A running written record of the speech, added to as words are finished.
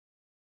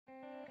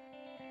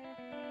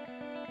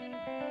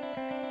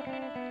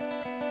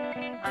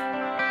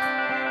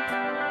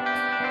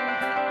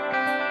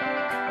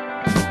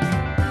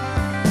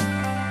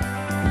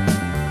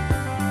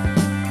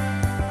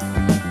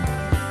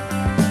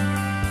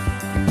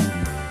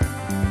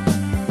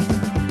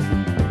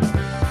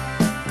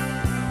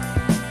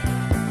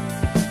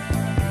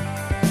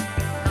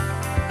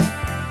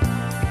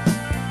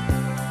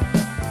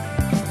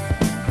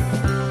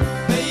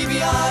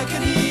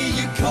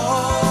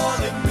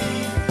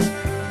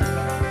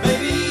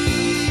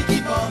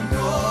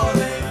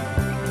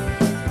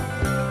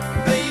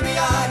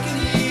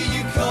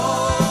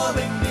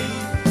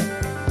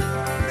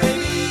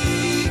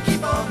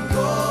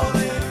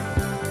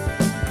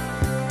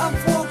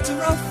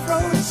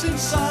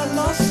since I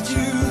lost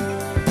you,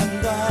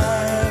 and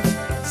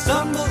I've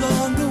stumbled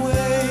on the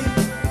way.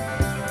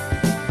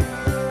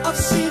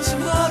 I've seen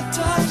some hard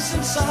times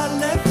since I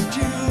left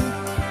you,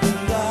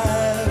 and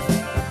I've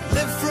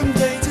lived from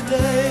day to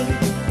day.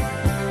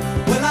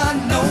 Well, I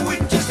know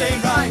it just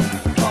ain't right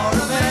for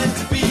a man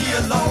to be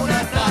alone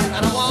at night,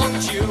 and I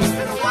want you,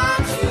 and I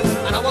want you,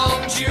 and I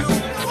want you,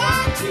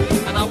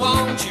 and I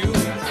want you,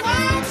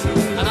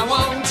 and I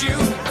want you,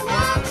 and I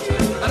want you,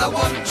 and I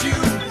want you,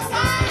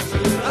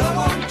 and I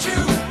want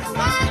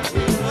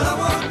you.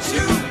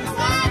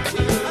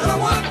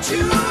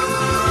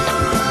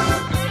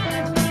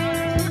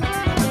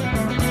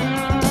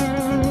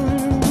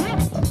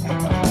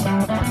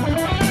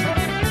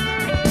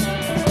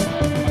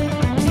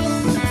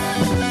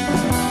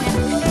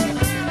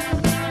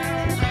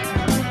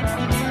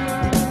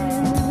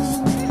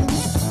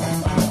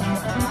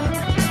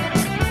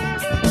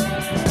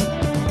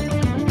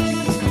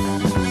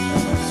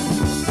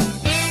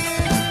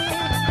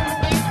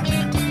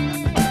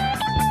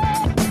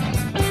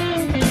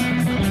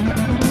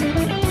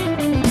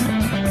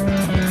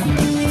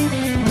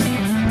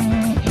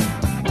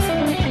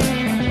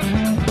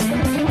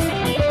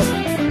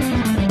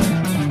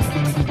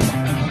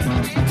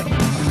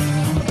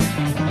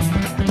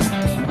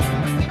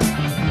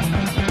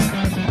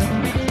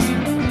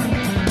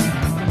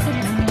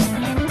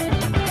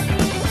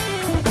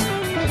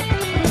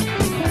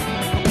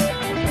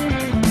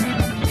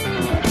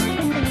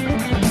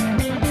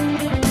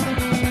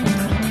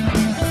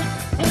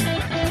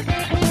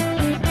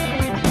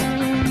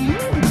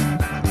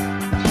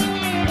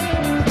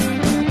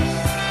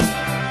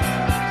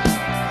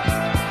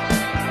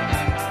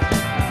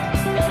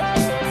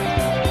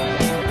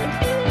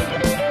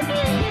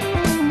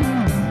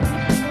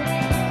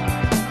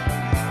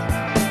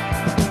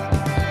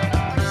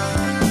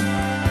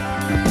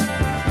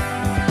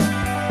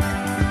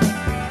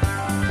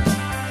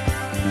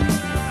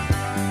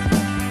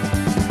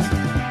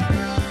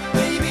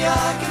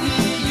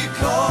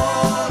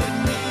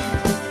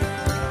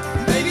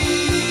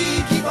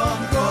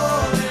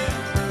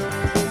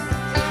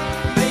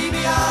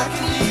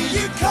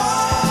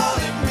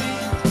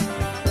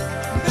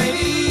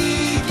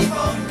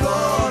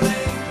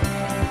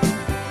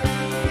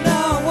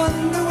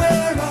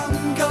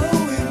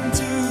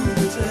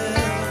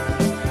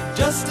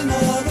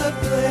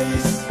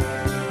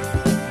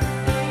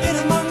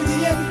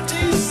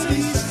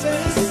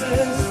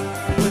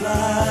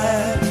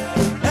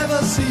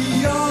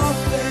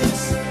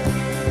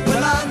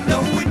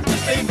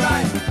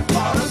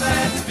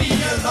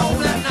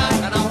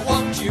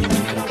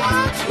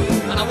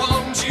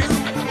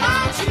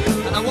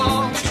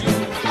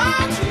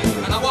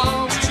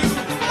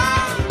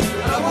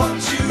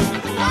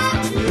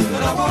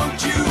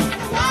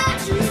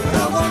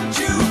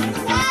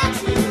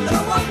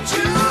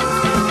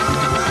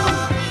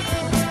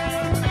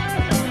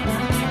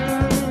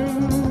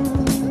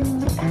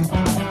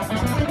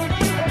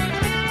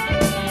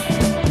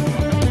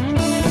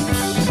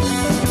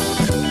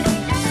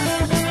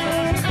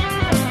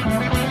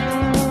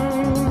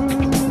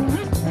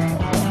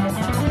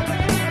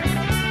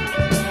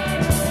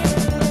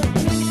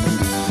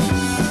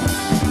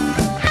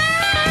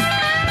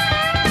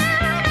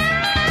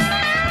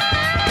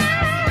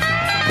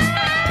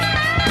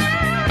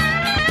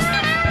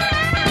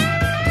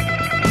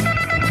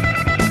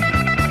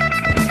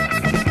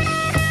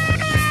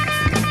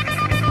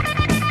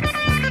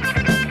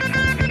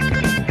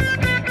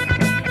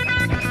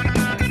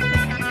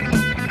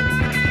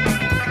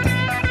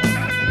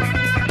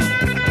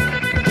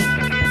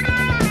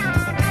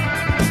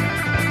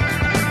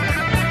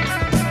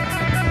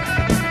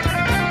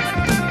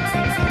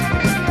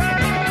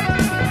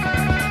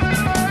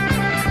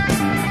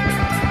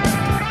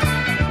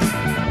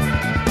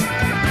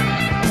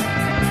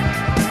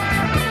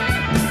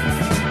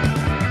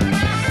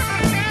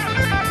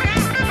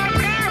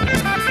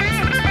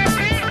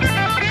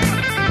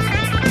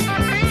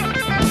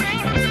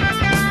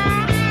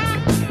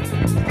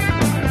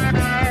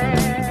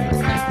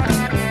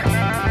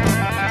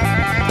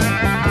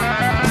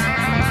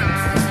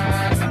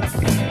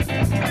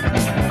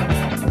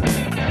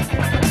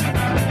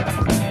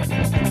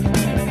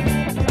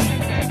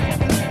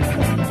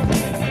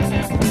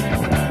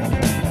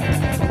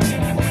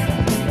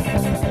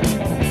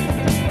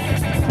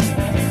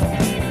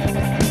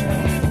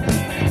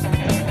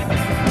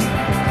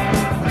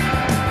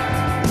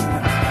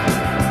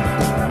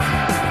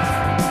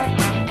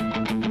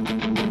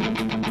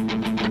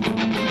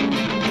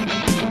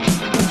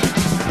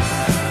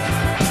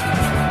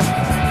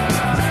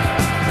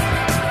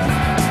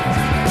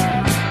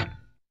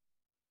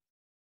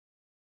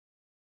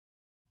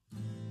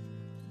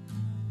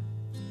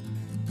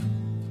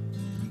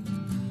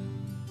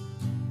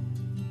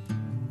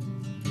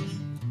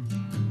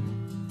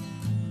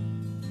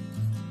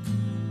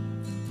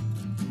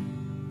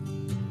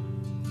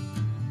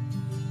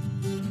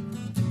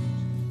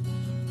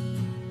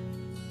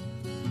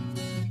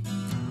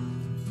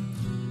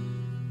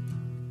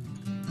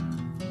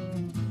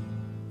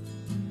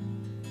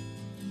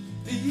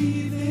 The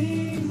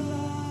evening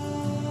light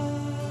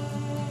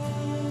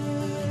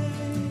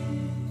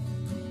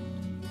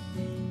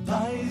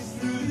lies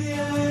through the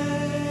air.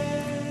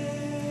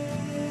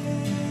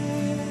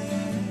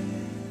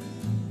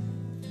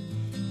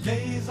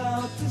 Gaze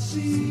out to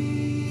sea.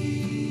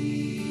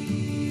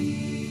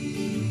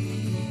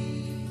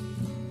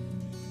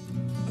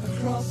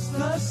 Across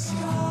the sky,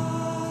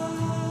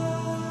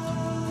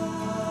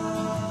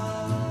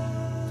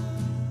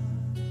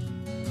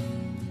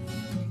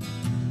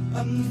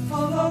 and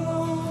follow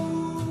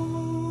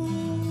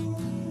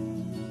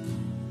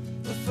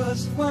the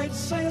first white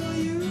sail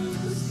you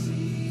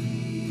see,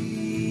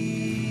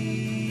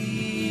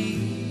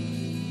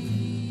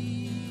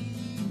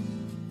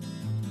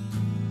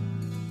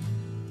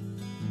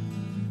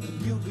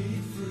 and you'll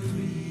be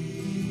free.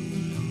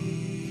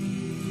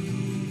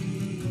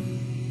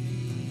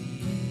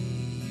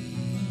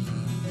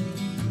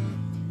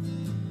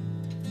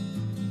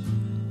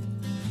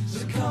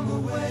 Come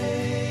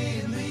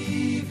away and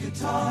leave your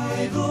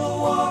tidal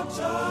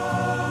water.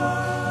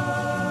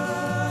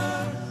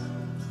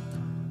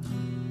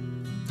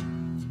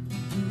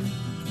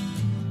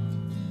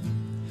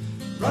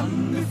 Run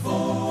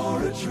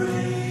before a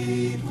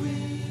trade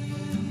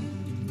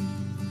wind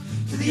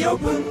to the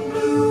open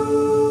blue.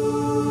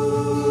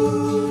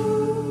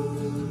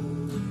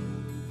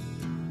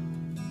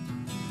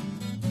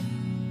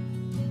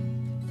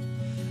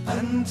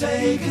 And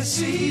take a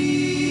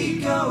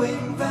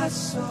sea-going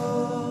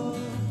vessel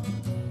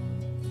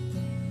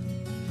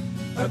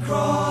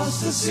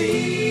across the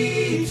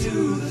sea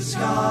to the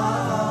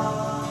sky.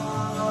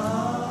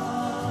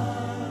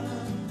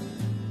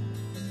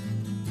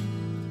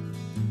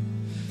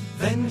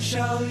 Then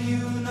shall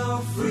you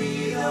know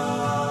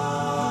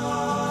freedom.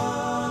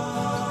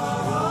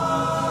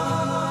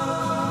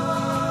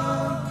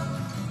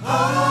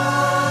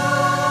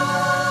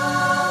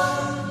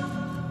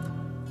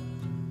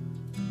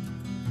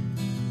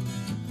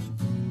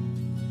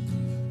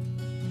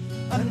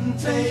 And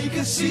take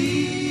a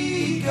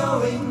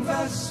sea-going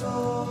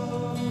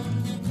vessel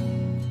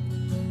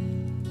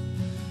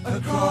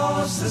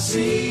across the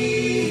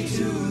sea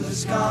to the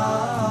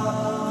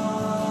sky.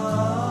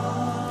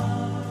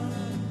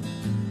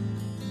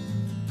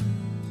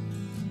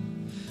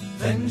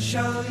 Then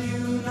shall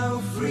you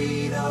know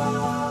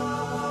freedom.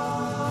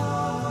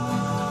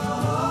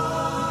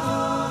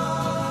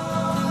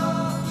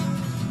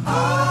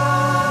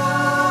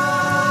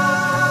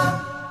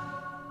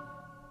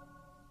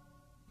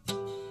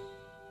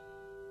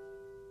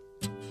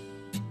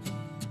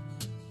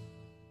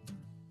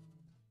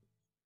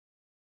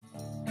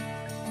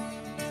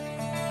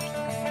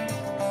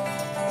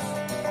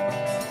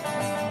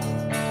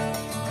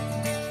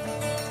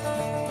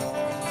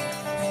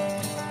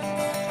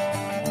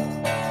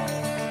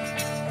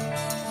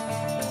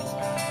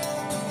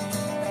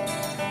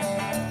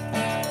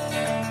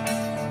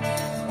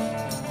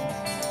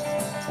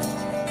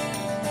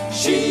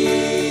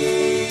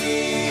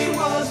 She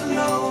was a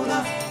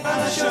loner,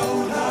 and I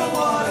showed her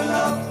what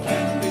love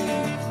can be.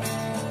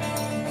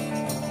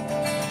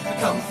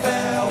 Come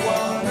fair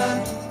one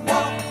and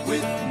walk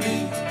with me.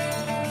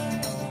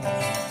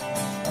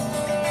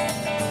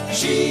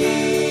 She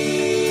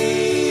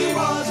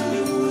was a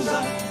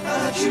loser,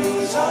 and I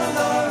choose her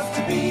love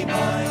to be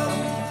my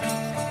own.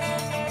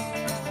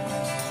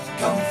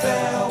 Come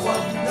fair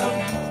one,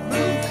 don't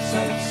move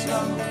so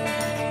slow.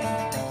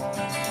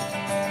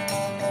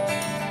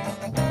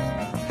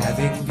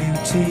 Having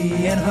beauty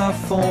in her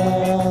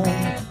form,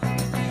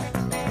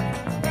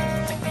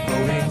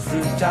 rolling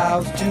fruit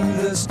out to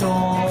the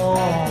storm.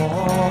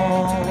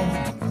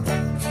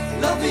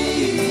 Love me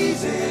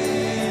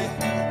easy,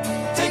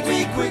 take me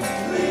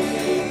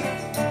quickly,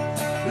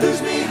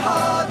 lose me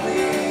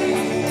hardly.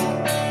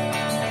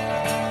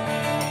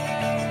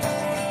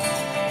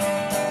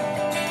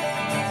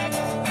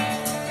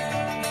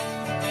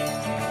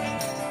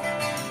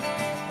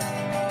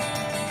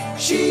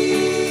 She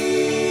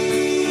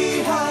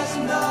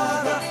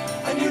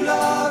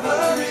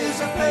lover is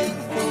a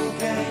painful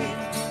game.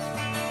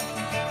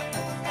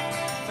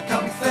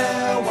 Come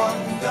fair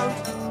one,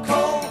 don't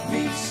call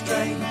me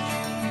strange.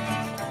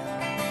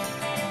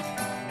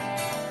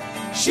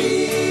 She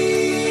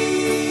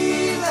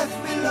left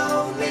me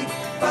lonely,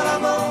 but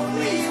I'm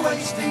only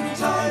wasting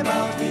time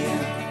out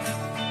here.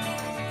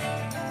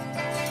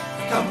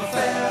 Come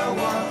fair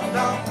one,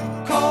 I'll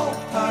call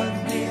her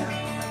near.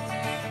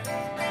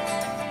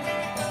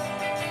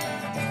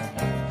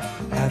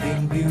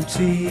 Having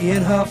beauty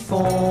in her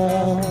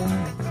form,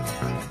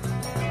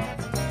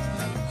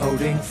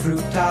 holding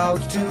fruit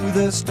out to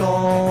the storm.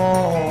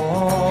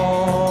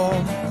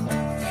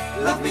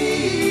 Love me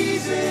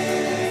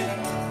easy,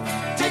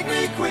 take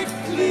me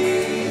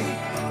quickly,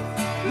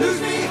 lose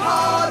me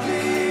hardly.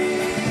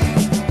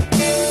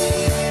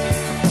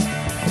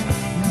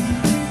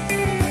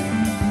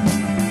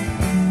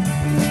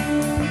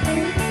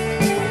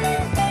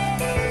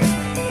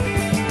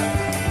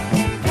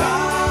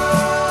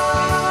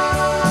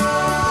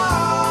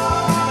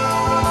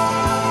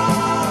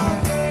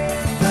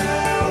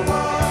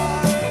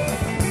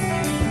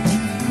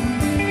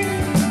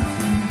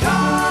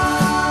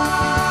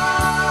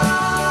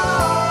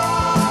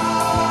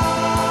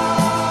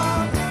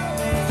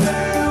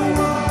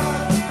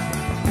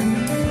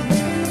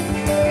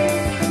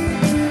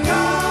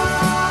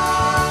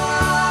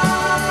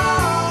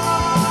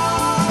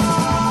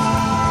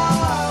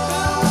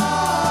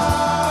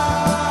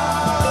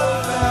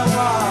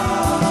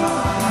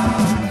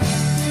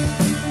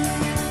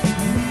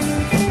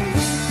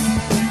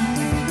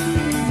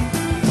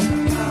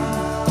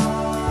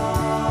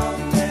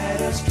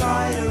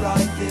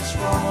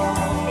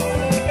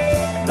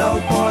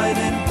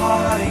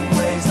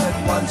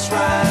 once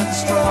ran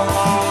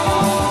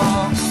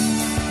strong.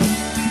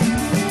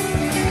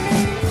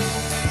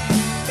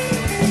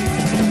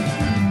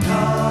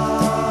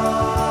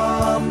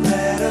 Come,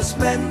 let us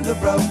mend the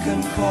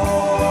broken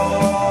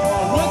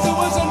cord. Once it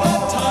was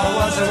another time.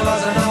 Once it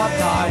was another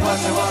time.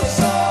 Once it was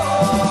so.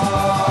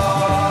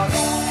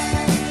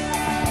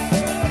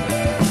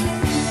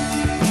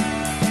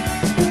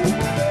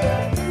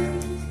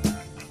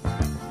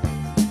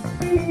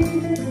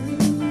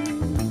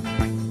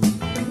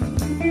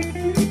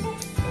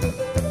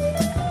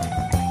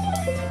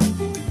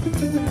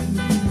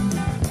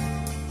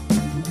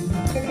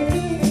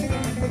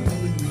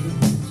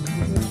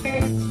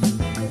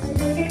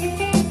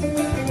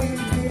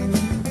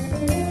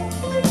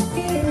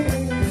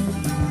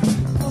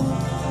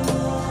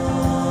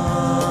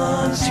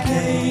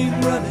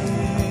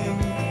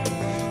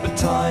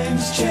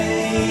 Times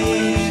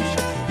change,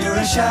 you're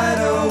a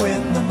shadow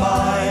in the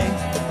mind.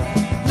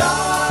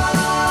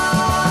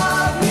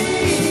 Love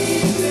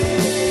me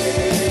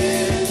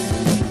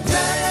then,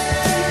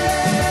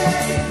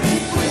 take me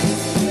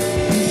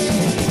quickly,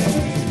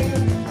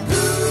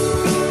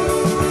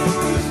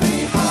 lose me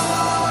hardly.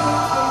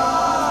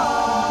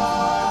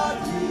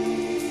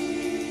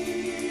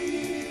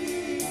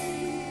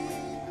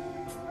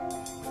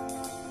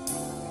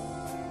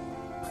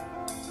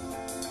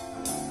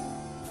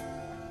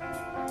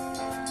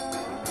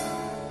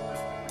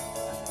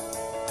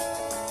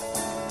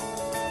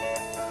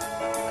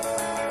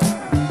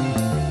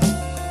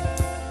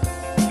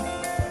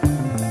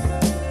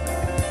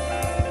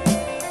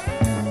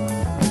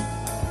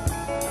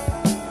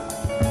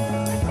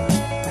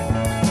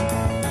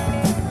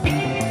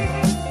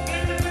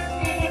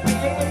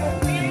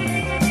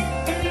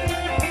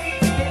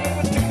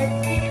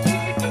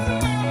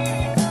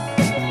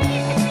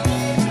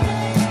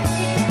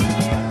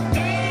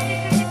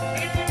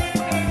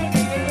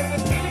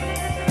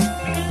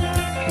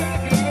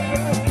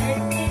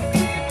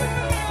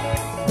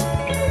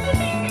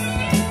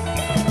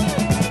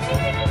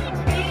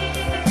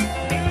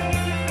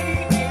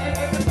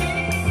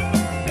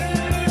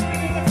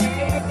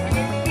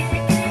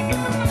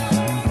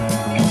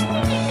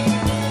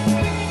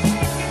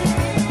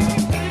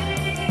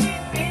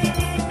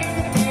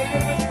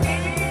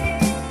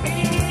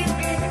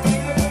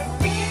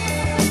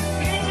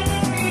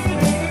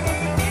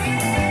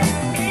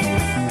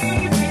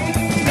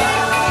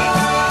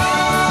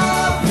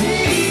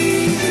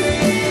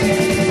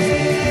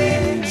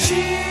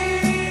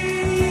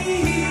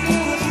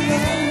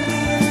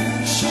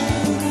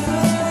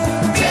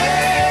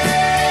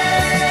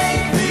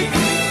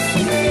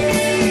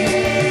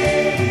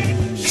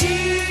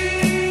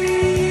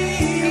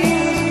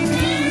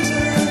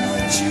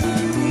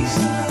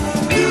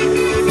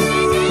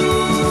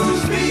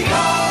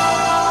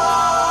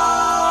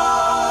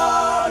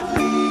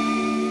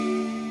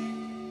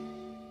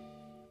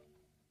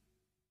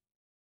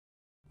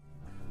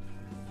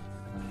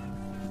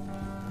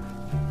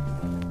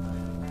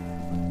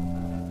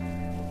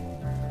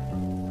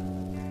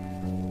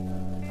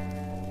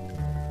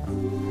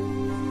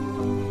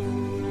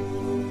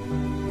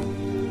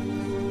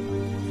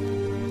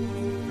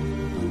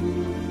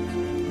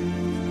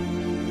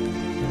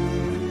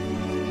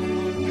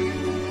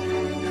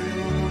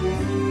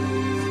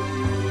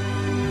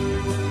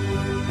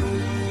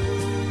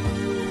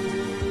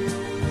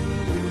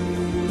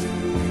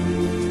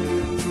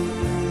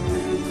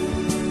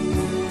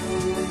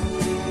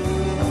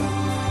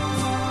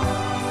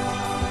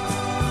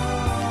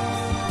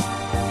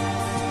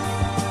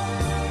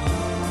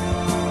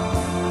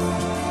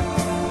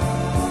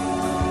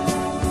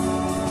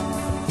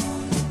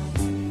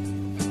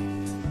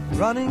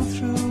 Running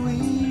through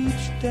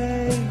each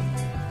day,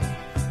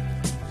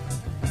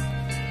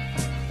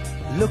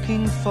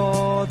 looking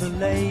for the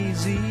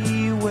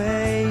lazy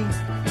way.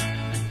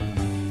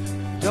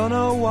 Don't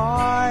know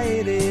why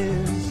it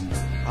is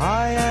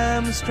I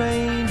am a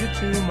stranger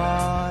to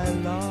my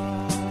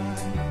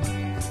life.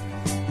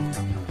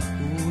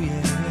 Ooh,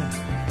 yeah.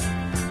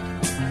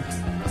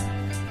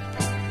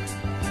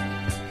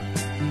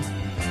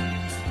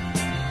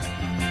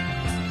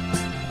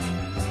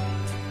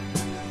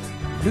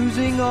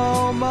 Losing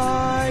all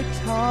my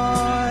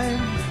time,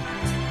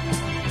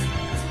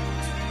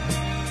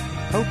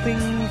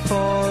 hoping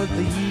for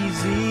the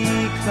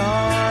easy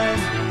climb.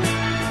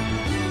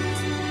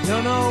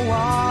 Don't know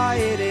why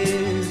it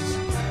is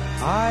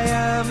I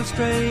am a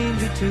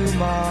stranger to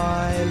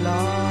my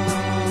life.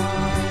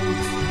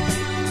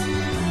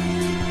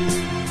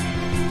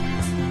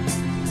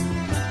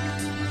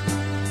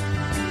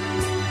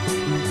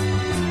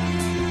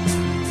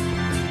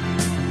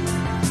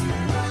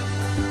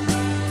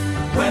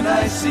 When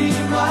I see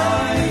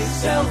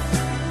myself,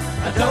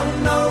 I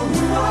don't know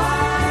who I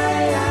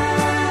am.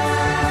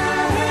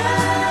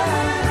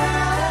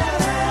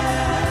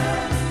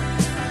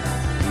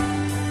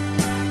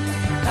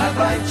 Have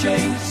I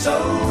changed so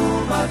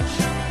much?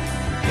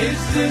 Is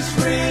this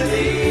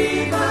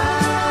really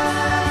mine?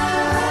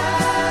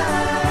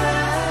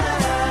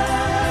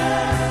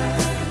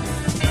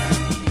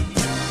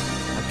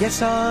 I guess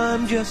Guess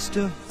I'm just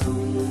a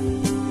fool.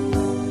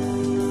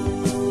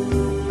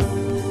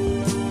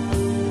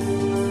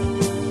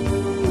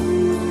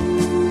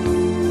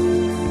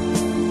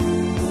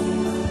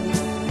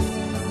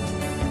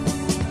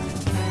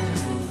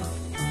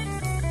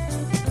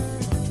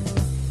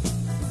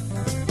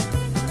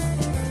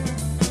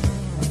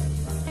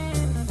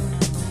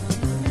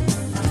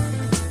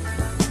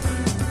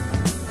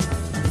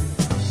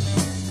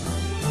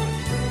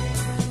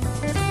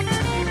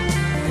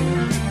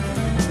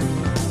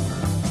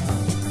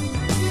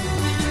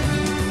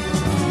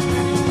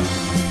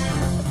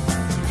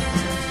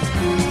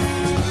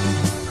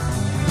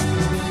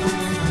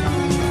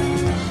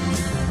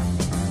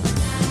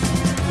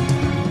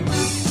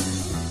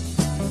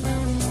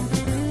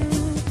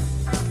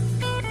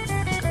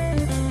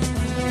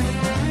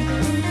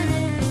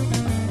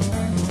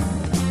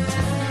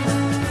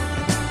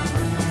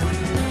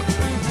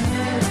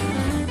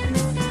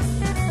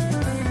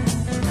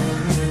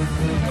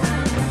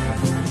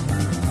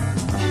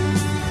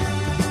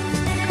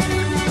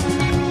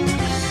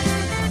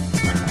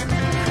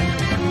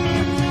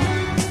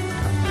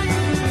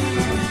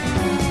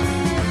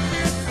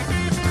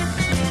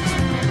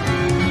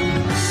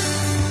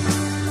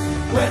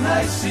 When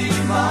I see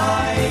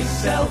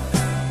myself,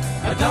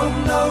 I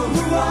don't know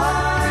who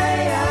I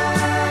am.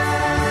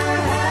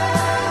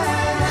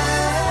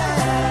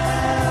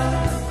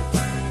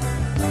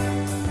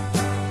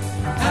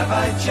 Have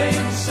I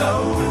changed so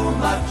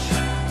much?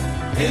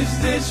 Is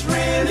this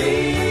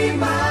really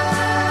mine?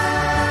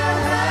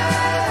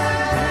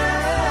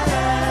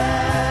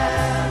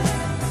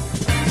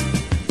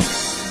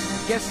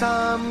 Guess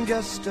I'm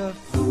just a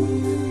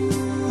fool.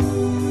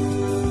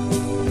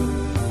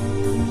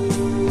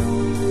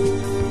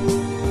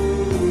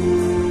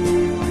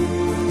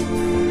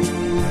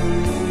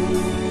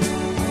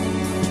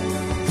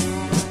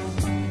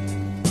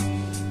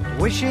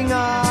 Wishing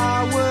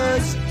I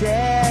was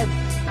dead.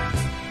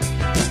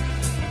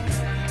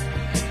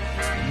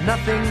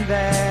 Nothing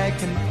there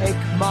can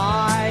ache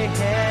my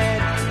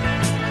head.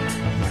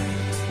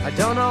 I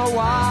don't know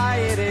why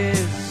it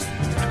is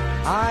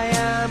I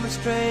am a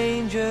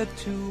stranger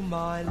to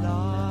my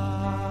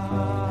life.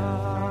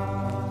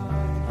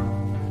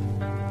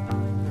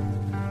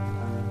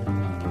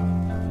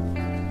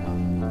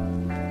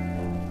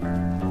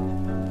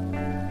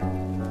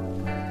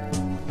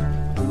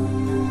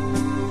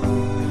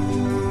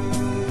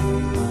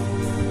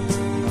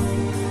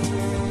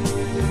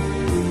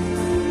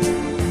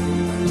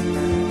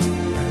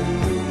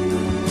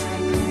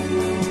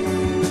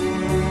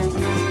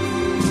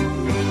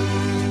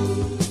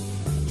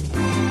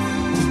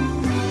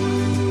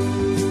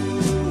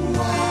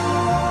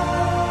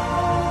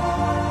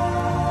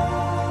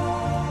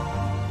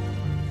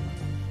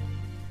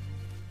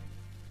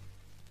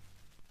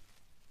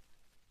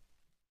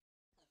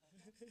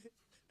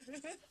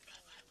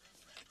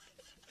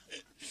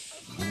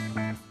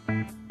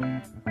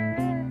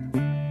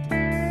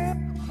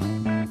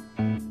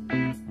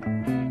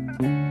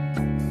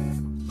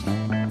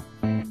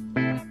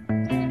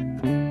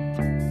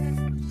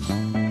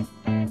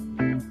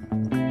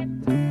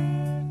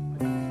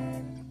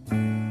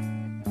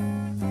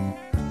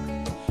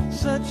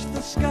 Search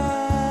the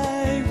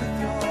sky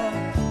with your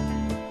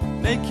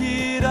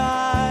naked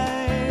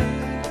eye.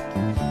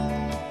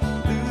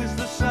 Lose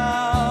the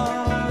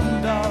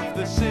sound of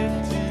the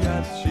city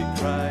as she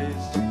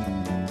cries.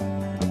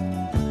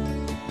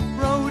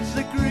 Roads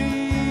are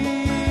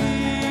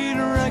green,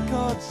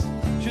 records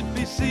should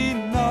be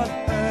seen, not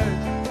heard.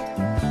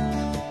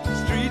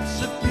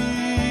 Streets of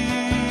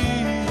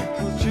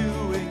people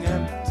chewing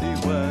empty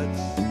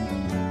words.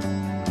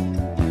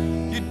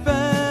 You'd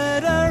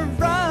better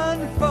run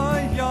for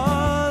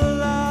your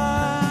life.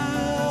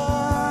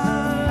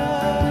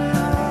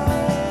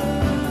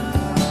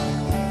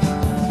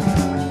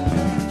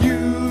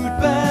 You'd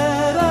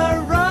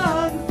better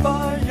run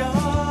for your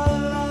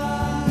life.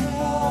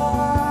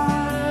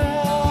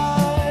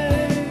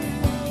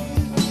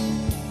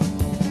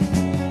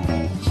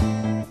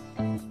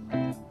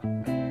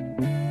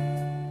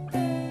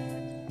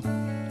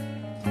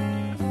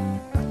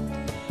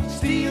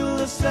 Steal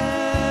the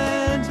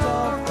scent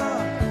of a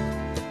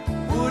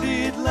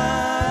wooded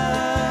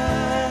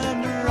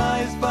land,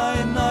 rise by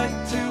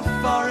night to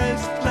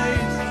forest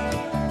glades,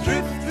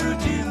 drift through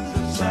dunes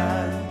of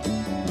sand,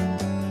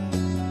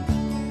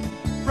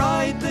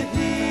 ride the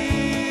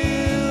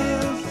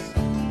hills,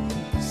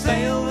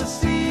 sail the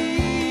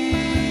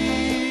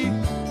sea,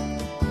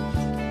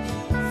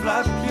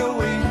 flap your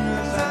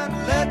wings and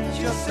let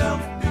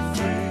yourself be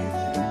free.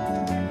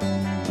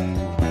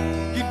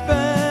 You'd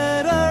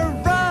better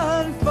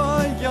run for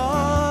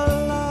your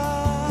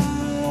life.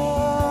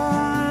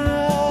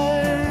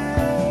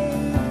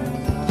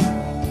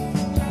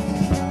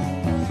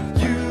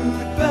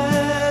 You'd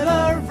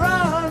better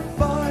run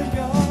for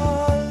your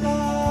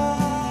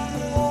life.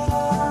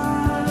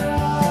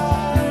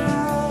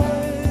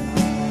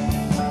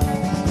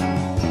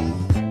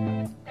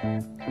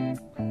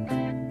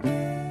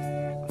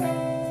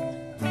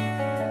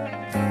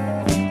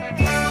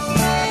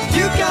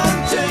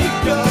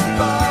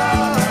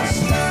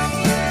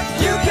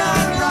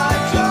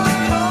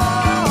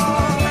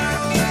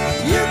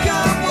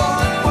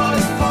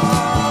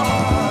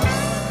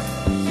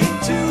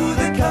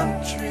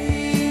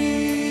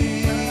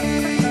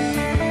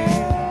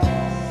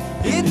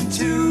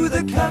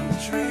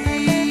 country.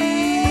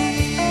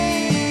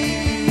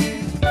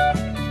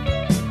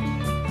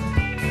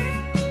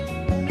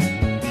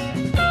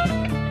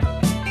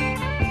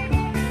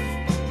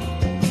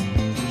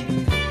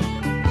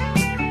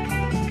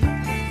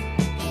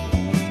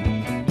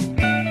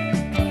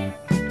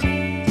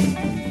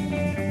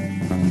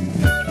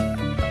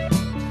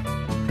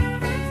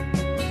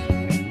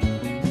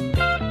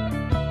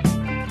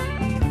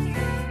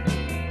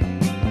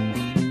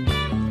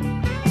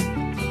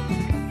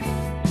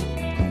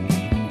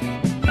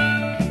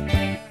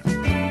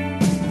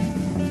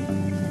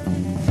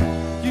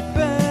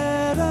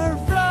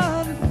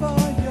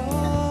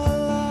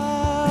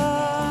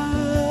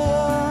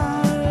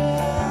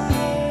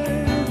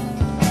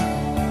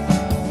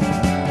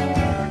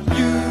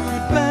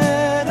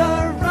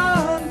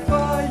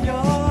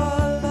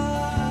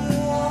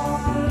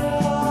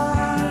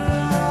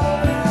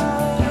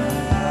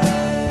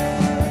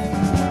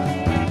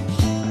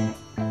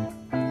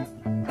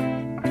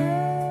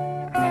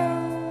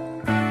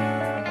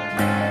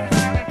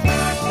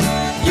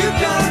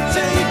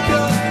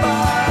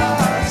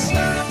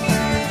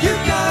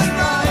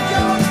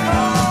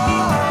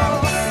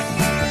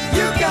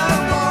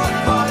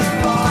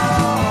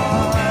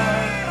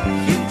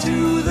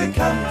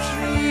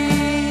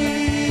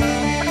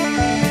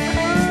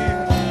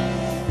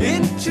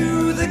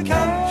 Into the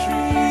country.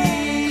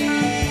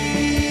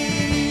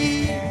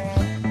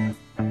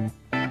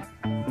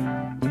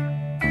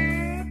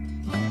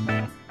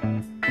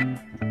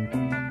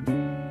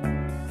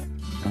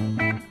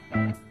 She's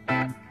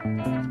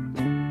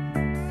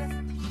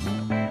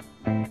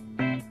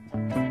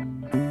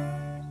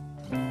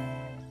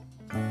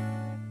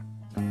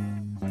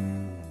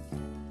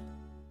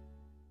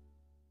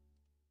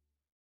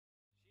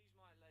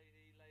my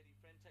lady friend.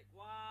 Take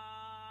one.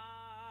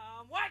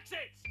 Wax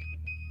it!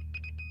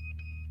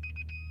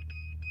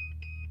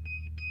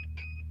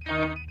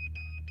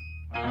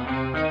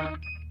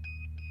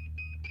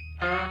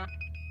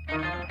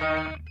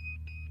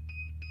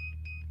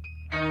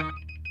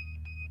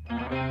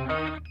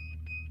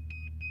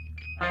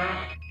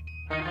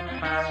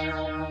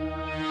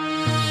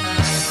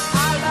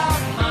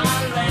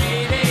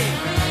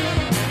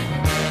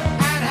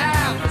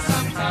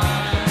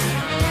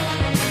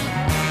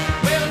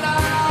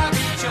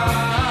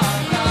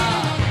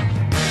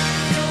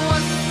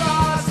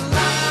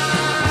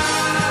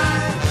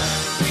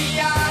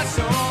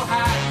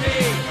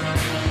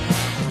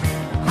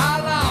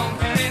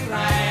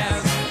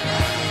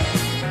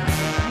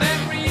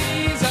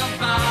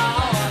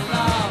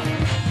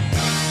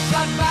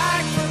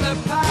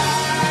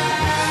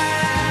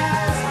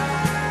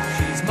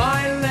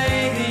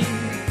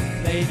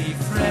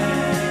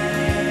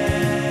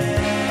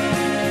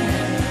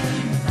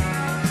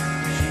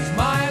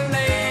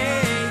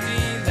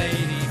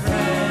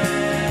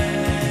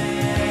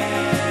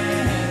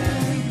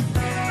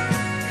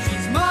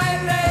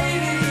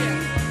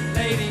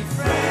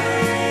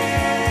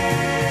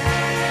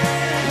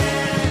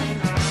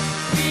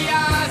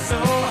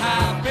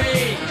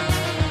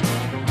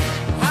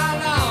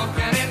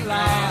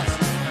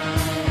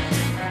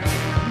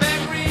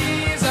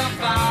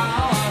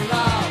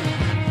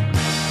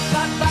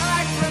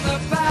 Back from the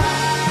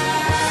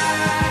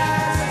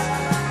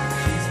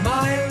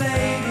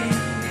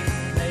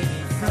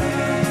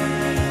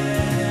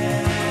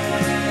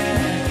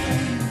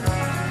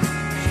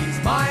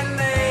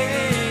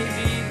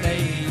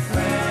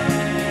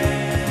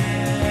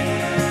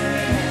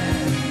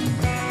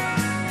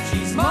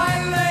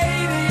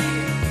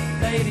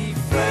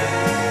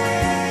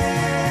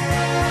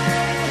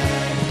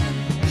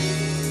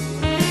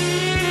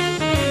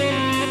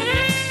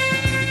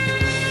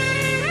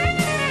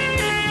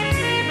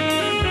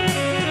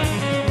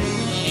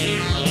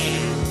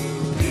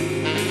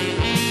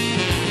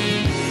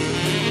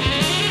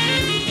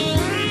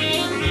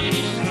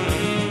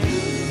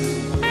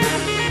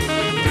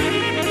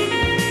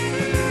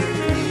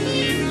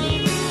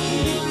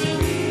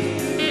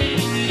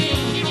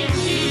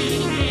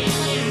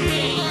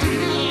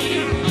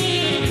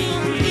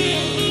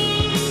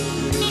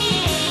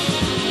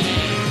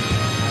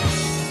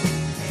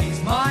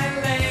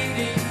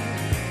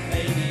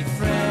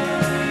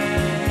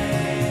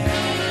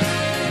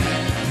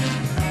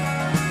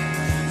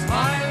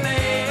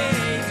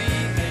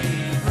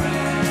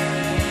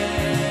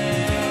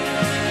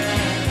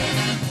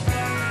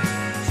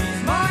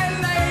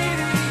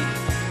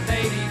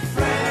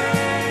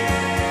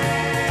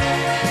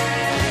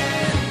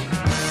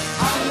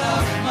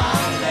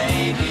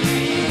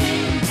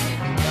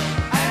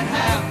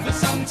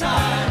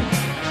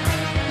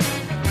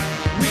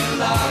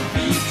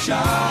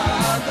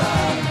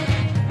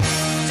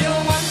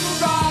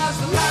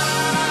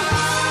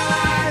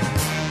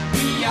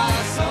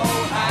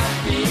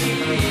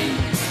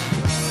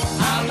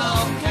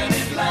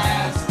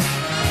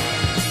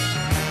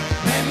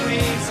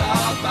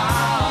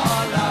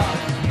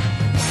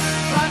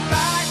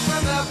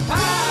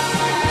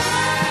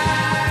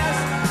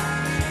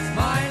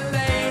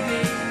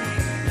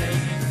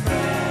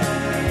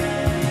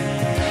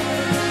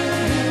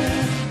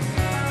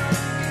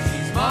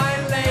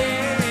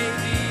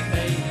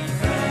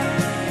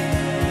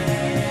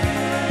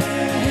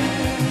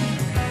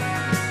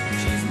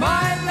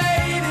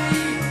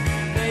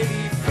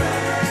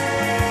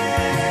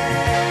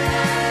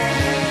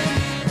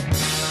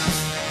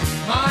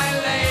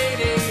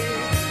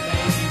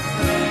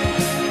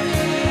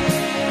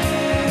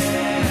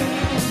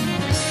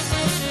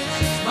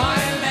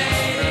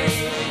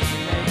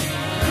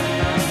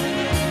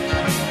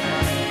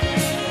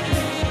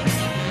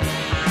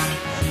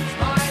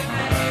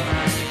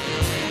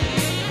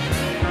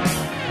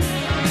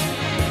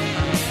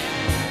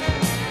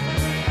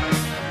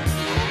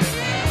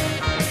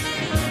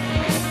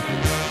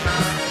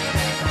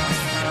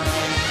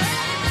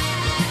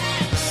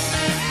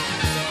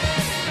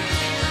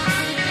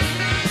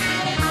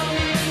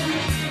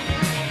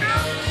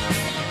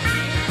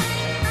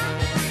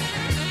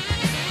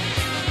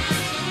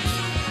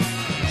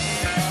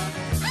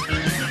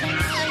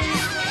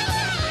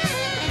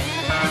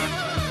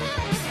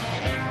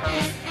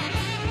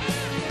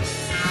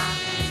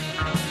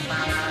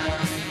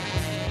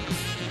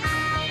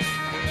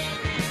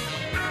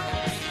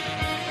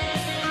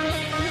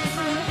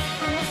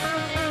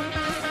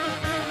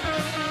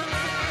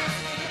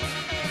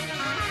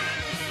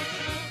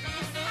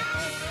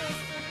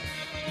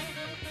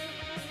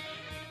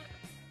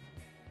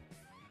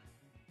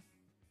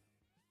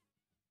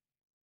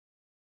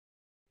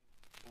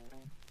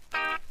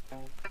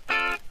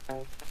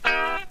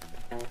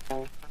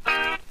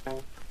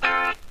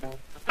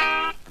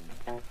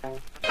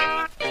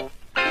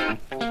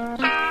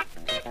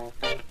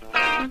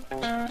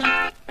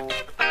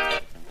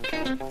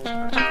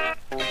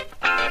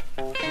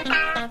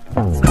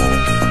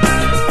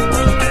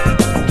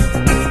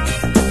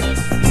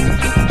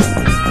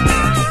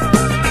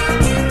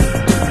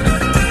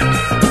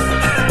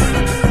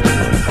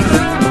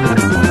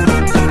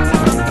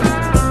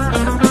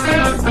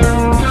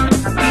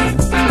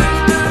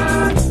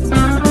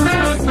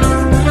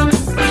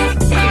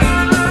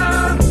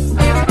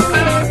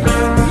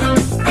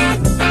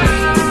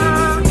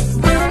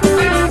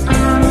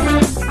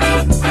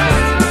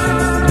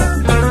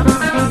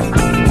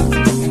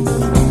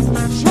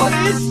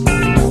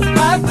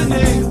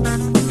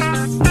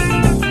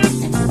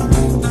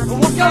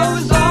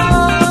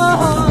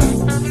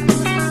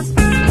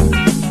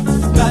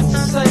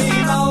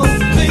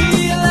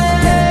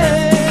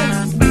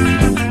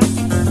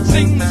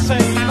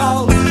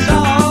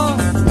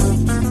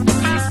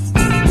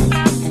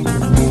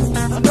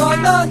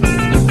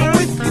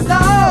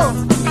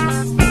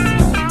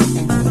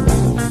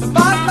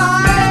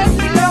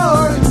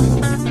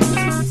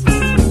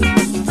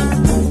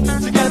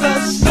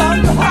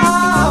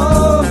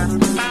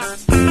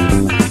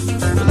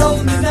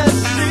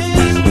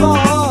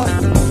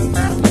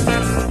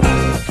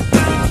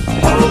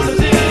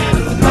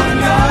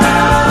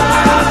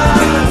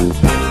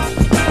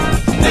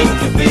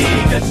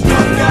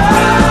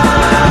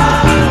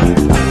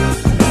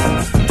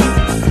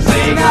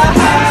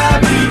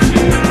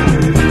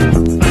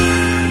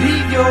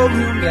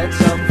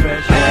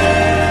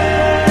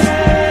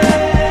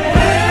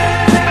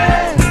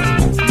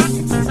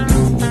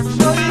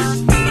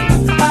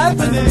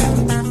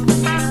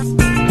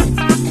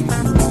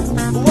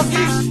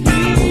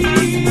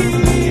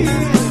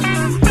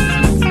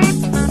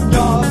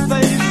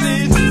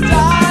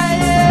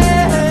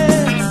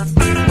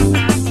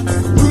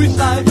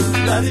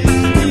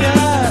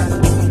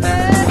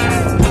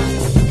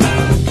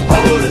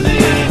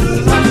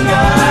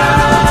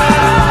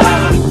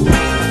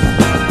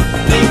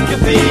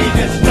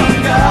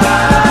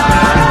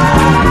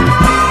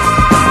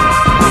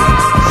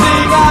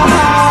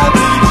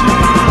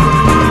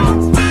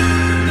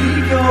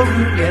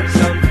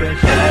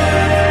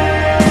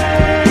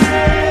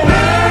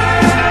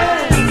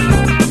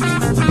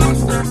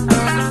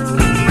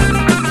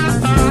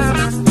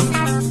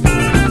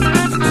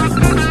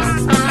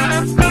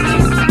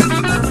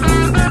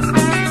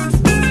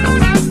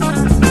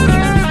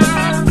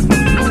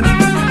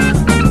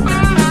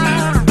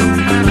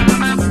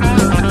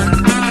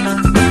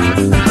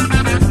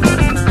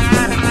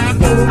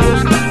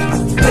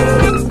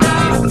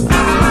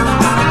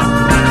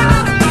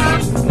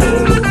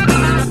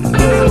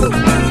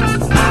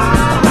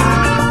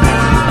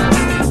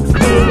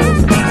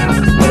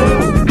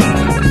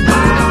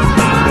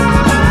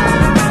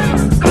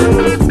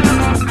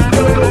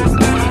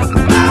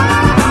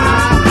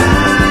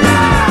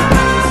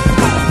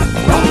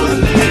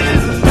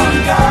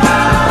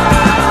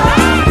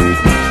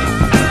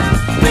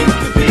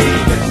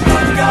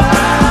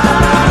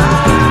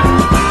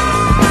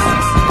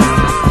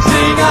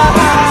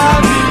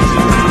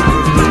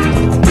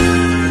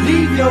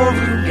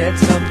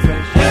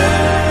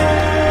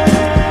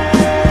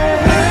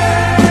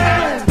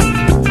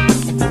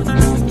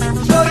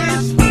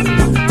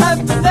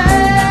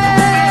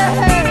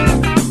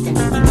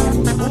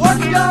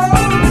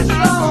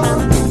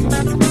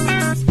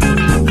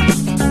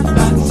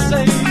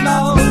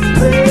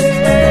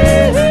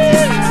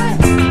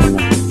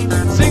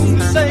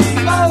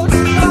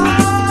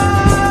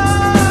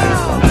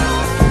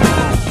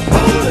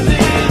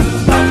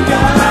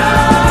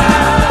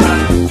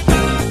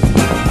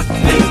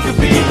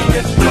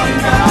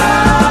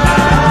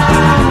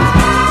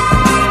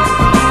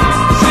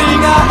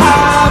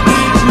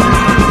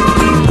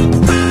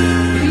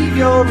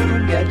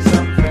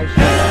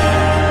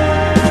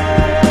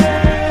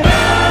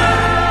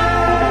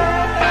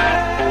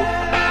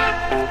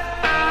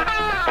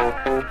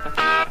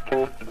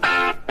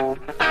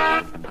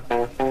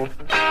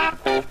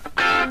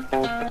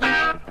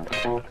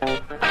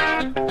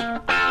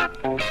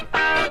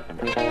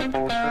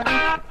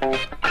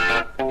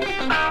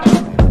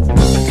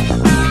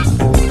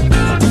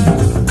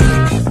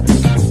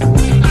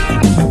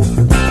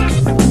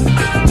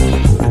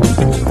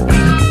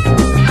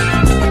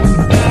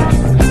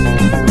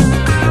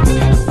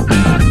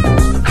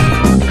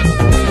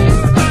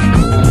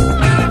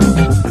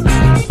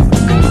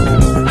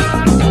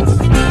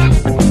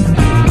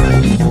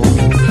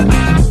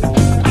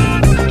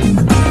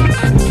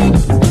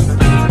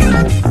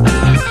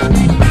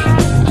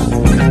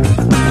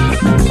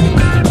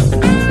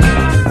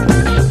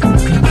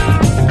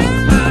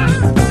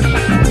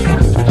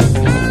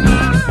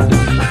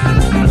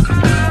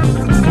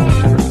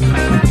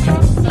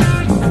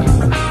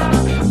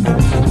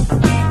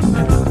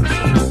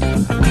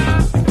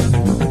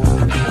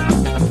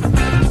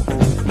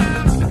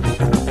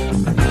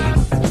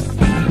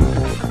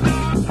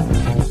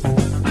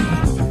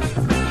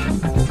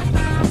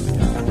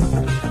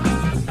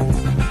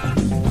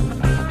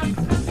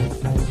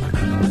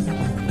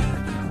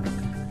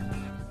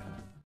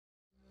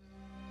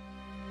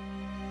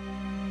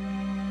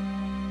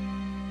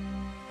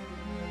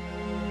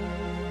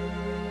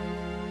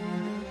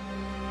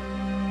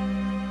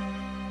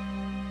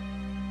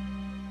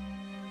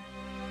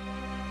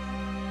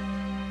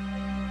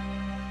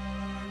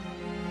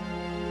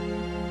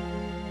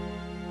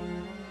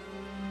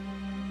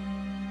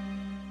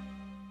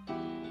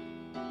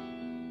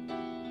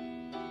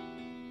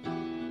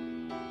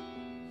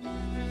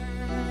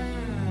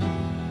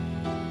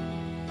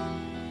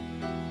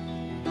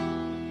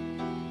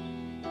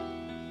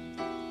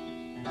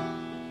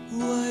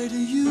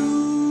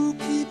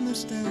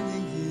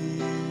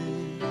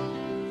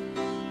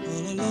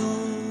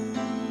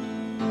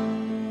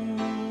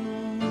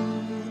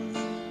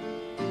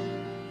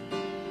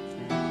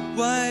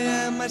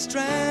might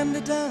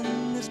stranded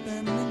on this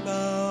bending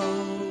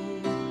bough,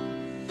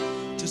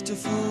 just a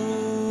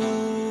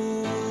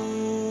fool.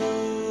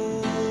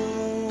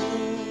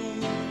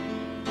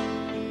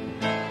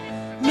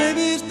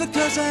 Maybe it's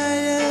because I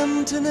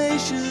am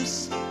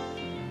tenacious.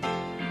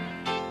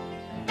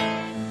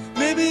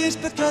 Maybe it's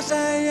because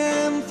I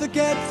am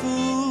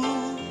forgetful.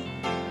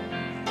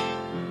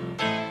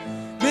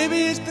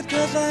 Maybe it's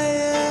because I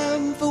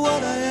am for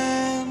what I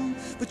am,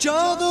 but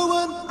you're the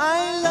one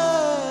I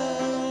love.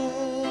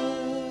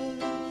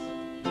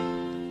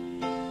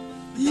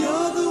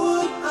 You're the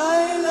one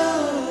I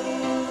love.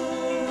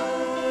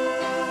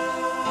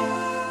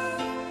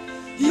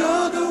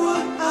 You're the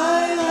one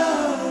I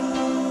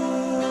love.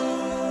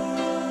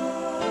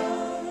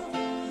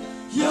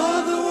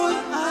 You're the one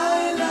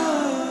I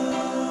love.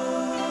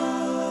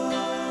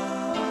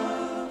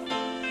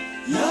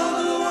 You're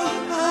the one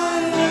I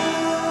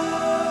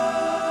love.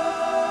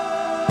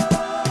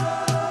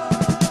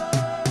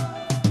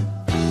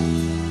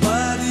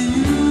 Why do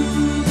you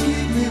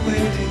keep me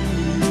waiting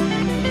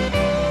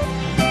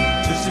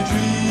just to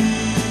dream?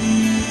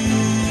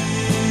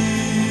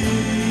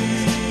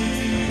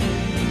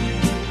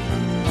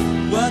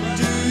 What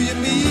do you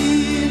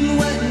mean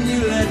when you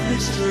let me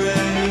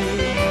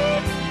stray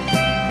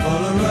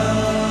all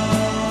around?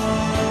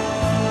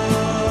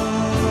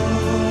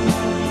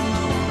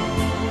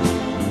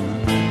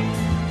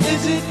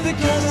 Is it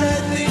because I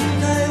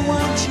think I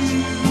want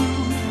you?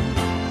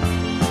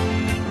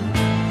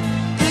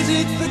 Is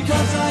it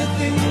because I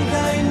think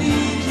I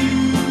need you?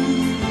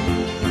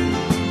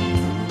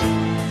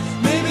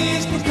 Maybe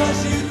it's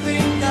because you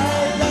think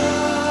I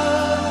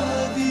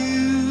love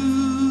you.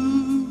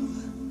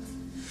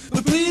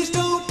 But please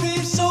don't be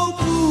so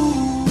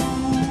cruel.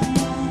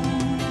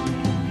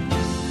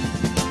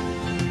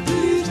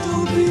 Please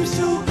don't be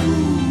so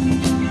cruel.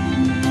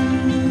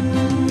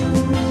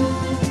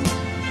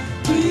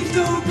 Please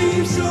don't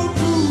be so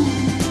cruel.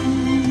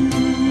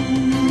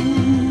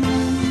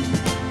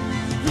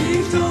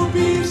 Please don't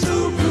be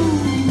so cruel.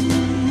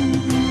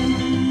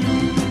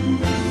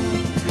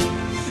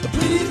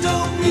 Please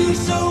don't be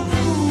so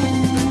cruel.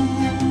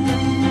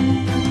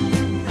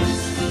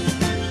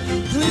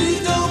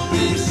 Please don't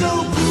be so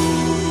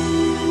cruel.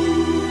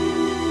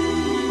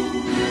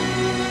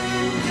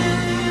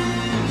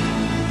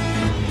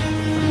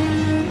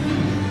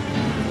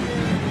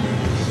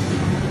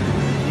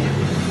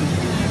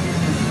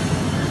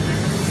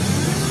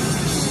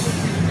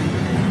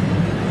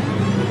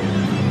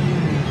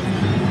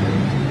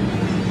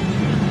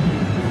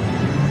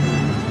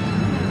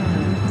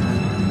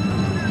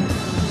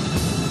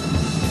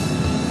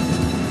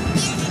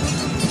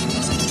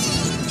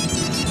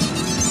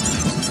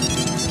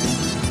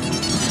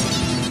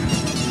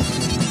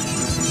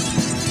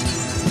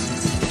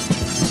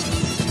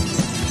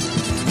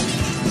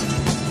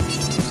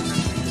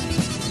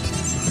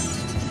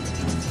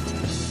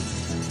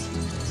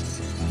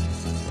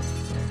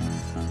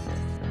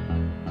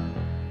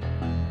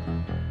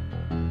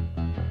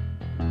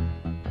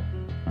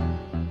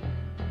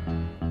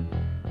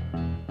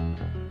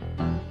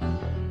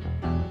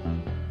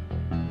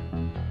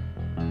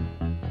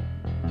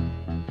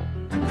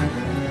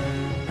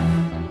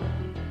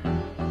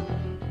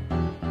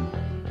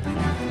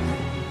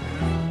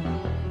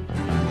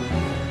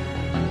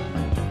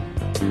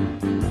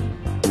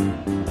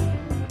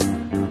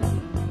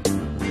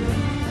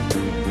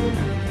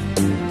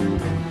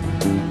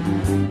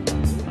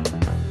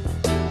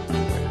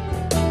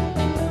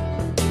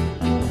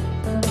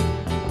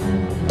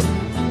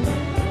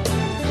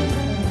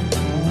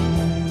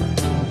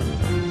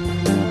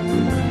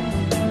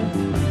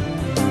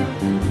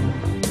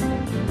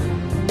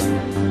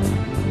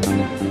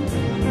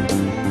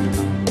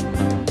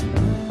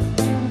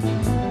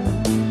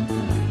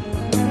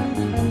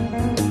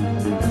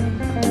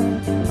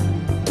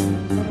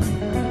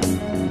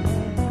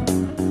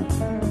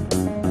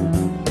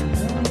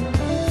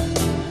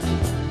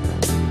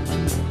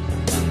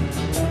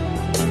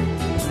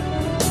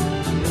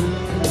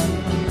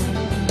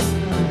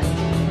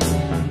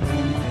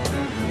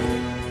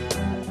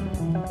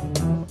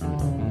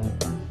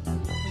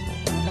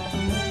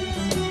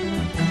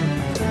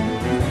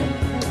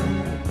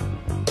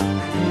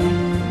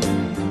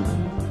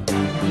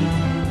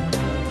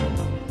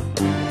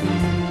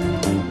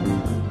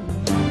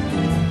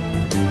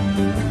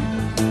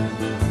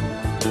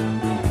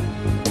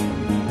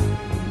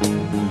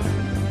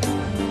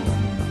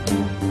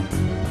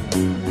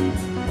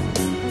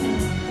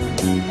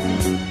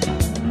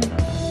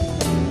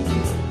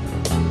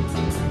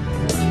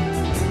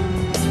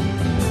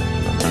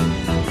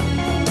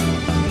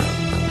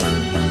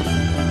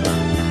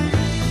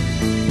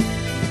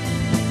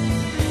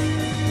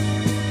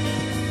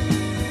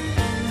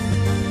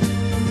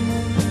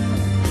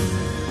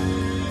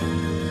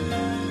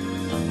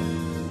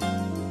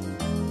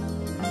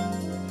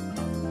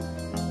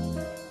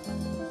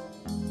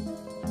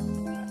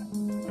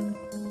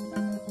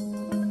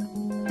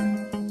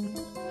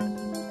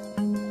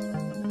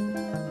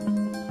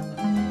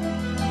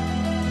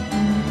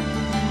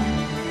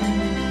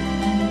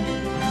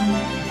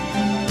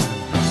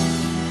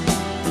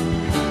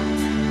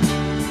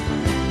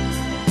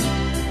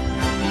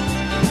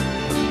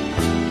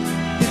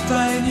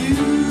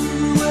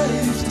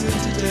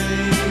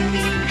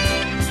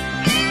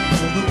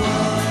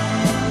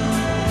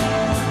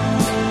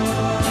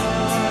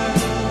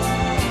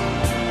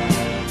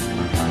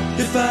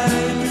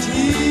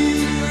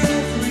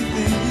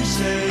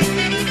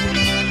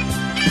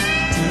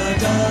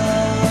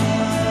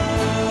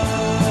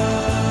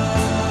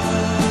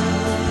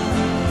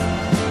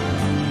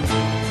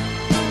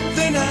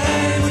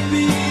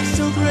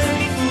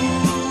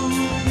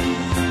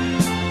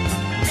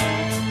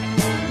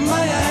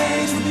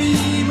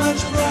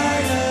 much brighter.